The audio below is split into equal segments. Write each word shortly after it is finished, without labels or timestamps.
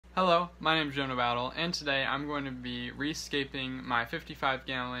Hello, my name is Jonah Battle, and today I'm going to be re-scaping my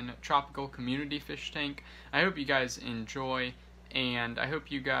 55-gallon tropical community fish tank. I hope you guys enjoy, and I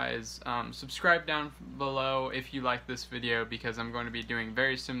hope you guys subscribe down below if you like this video, because I'm going to be doing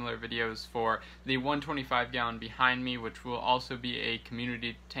very similar videos for the 125-gallon behind me, which will also be a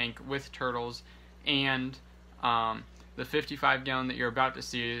community tank with turtles, and the 55-gallon that you're about to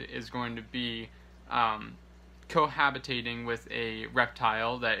see is going to be cohabitating with a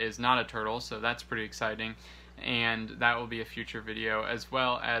reptile that is not a turtle, so that's pretty exciting, and that will be a future video, as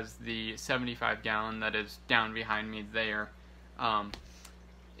well as the 75-gallon that is down behind me there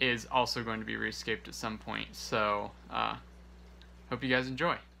is also going to be rescaped at some point, so hope you guys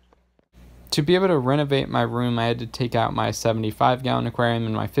enjoy. To be able to renovate my room, I had to take out my 75-gallon aquarium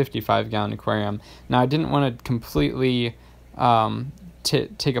and my 55-gallon aquarium. Now, I didn't want to completely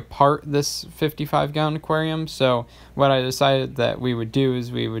take apart this 55-gallon aquarium, so what I decided that we would do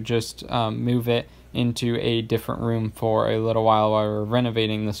is we would just move it into a different room for a little while we were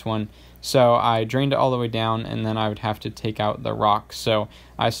renovating this one. So I drained it all the way down, and then I would have to take out the rocks. So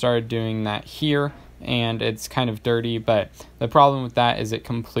I started doing that here, and it's kind of dirty, but the problem with that is it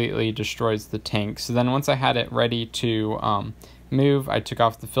completely destroys the tank. So then once I had it ready to move, I took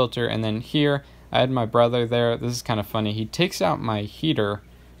off the filter, and then here I had my brother there. This is kind of funny. He takes out my heater,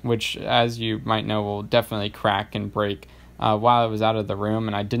 which, as you might know, will definitely crack and break, while I was out of the room,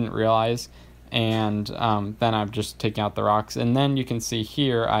 and I didn't realize. And then I'm just taking out the rocks. And then you can see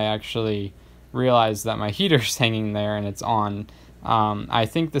here, I actually realized that my heater's hanging there, and it's on. I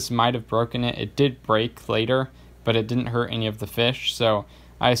think this might have broken it. It did break later, but it didn't hurt any of the fish. So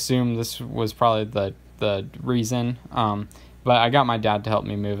I assume this was probably the reason. But I got my dad to help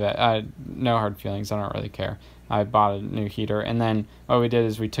me move it. No hard feelings. I don't really care. I bought a new heater. And then what we did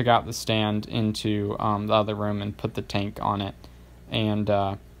is we took out the stand into the other room and put the tank on it. And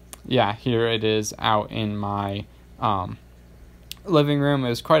yeah, here it is out in my living room. It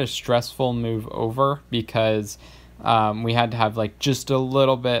was quite a stressful move over because we had to have like just a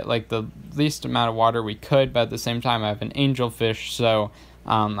little bit, like the least amount of water we could. But at the same time, I have an angelfish. So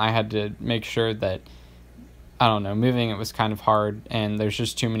I had to make sure that, I don't know, moving it was kind of hard, and there's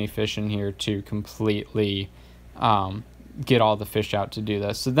just too many fish in here to completely get all the fish out to do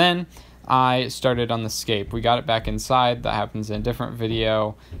this. So then I started on the scape. We got it back inside. That happens in a different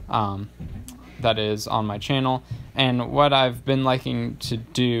video that is on my channel. And what I've been liking to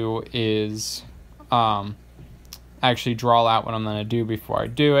do is actually draw out what I'm going to do before I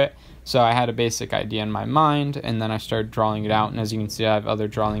do it. So I had a basic idea in my mind, and then I started drawing it out. And as you can see, I have other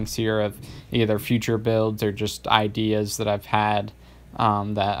drawings here of either future builds or just ideas that I've had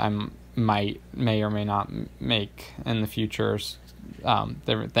that I may or may not make in the future,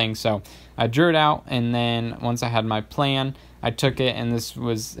 different things. So I drew it out, and then once I had my plan, I took it, and this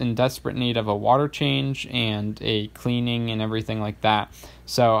was in desperate need of a water change and a cleaning and everything like that.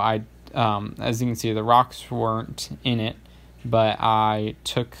 So I, as you can see, the rocks weren't in it, but I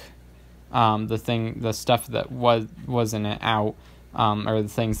took the stuff that was in it out, or the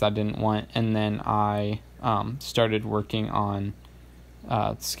things that I didn't want, and then I started working on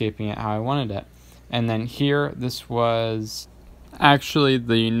scaping it how I wanted it. And then here, this was actually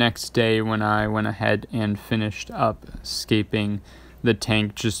the next day when I went ahead and finished up scaping the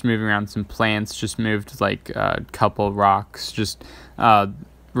tank, just moving around some plants, just moved like a couple rocks, just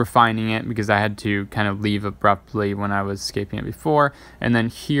refining it because I had to kind of leave abruptly when I was scaping it before. And then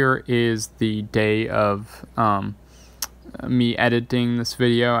here is the day of me editing this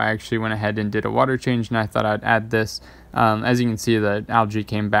video. I actually went ahead and did a water change, and I thought I'd add this. As you can see, the algae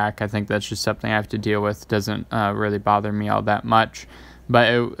came back. I think that's just something I have to deal with. It doesn't really bother me all that much, but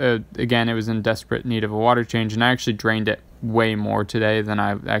again, it was in desperate need of a water change, and I actually drained it way more today than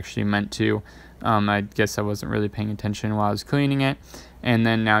I actually meant to. I guess I wasn't really paying attention while I was cleaning it. And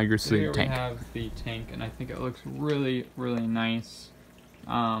then now you're seeing the tank. Here we have the tank, and I think it looks really, really nice.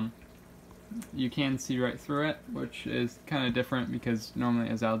 You can see right through it, which is kind of different because normally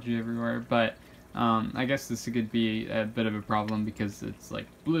it has algae everywhere, but I guess this could be a bit of a problem because it's like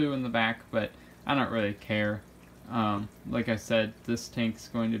blue in the back, but I don't really care. Like I said, this tank's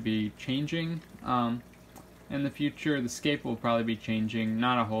going to be changing in the future. The scape will probably be changing,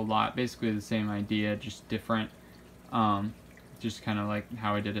 not a whole lot, basically the same idea, just different, just kind of like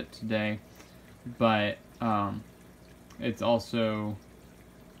how I did it today, but it's also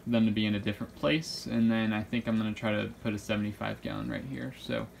them to be in a different place. And then I think I'm going to try to put a 75-gallon right here,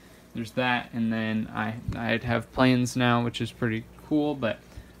 so there's that. And then I'd have plans now, which is pretty cool, but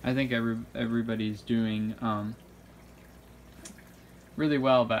I think everybody's doing really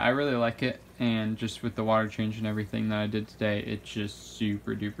well, but I really like it, and just with the water change and everything that I did today, it's just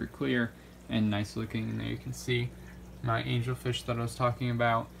super duper clear and nice looking. And there you can see my angelfish that I was talking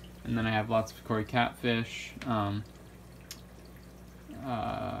about, and then I have lots of koi catfish.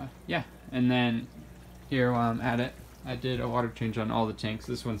 Yeah, and then here while I'm at it, I did a water change on all the tanks.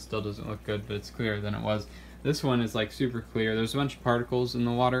 This one still doesn't look good, but it's clearer than it was. This one is like super clear. There's a bunch of particles in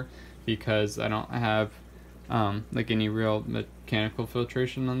the water because I don't have like any real mechanical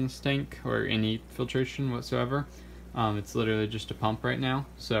filtration on this tank or any filtration whatsoever. It's literally just a pump right now,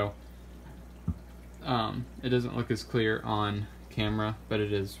 so it doesn't look as clear on camera, but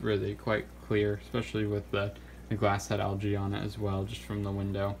it is really quite clear, especially with the glass head algae on it as well, just from the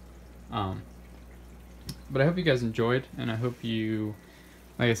window. But I hope you guys enjoyed, and I hope you,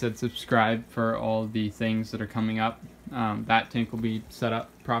 like I said, subscribe for all the things that are coming up. That tank will be set up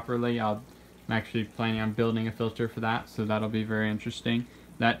properly. I'm actually planning on building a filter for that, so that'll be very interesting.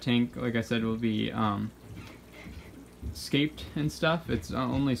 That tank, like I said, will be scaped and stuff. It's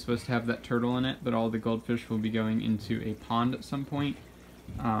only supposed to have that turtle in it, but all the goldfish will be going into a pond at some point.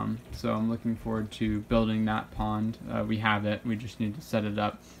 So I'm looking forward to building that pond. We have it, we just need to set it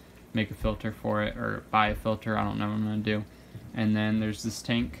up, make a filter for it, or buy a filter. I don't know what I'm going to do. And then there's this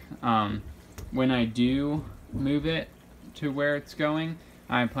tank. When I do move it to where it's going,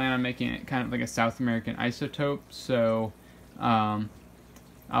 I plan on making it kind of like a South American isotope. So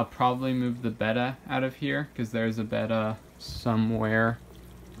I'll probably move the betta out of here because there's a betta somewhere.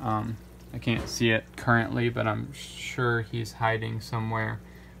 I can't see it currently, but I'm sure he's hiding somewhere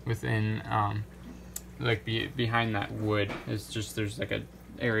within, like behind that wood. It's just, there's like a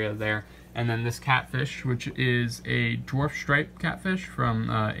area there. And then this catfish, which is a dwarf striped catfish from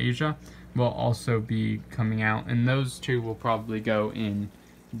Asia, will also be coming out. And those two will probably go in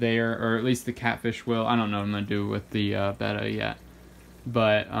there, or at least the catfish will. I don't know what I'm going to do with the betta yet.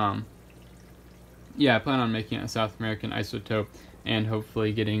 But, yeah, I plan on making it a South American isotope and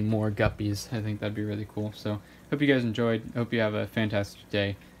hopefully getting more guppies. I think that'd be really cool. So, hope you guys enjoyed. Hope you have a fantastic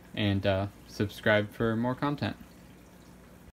day, and subscribe for more content.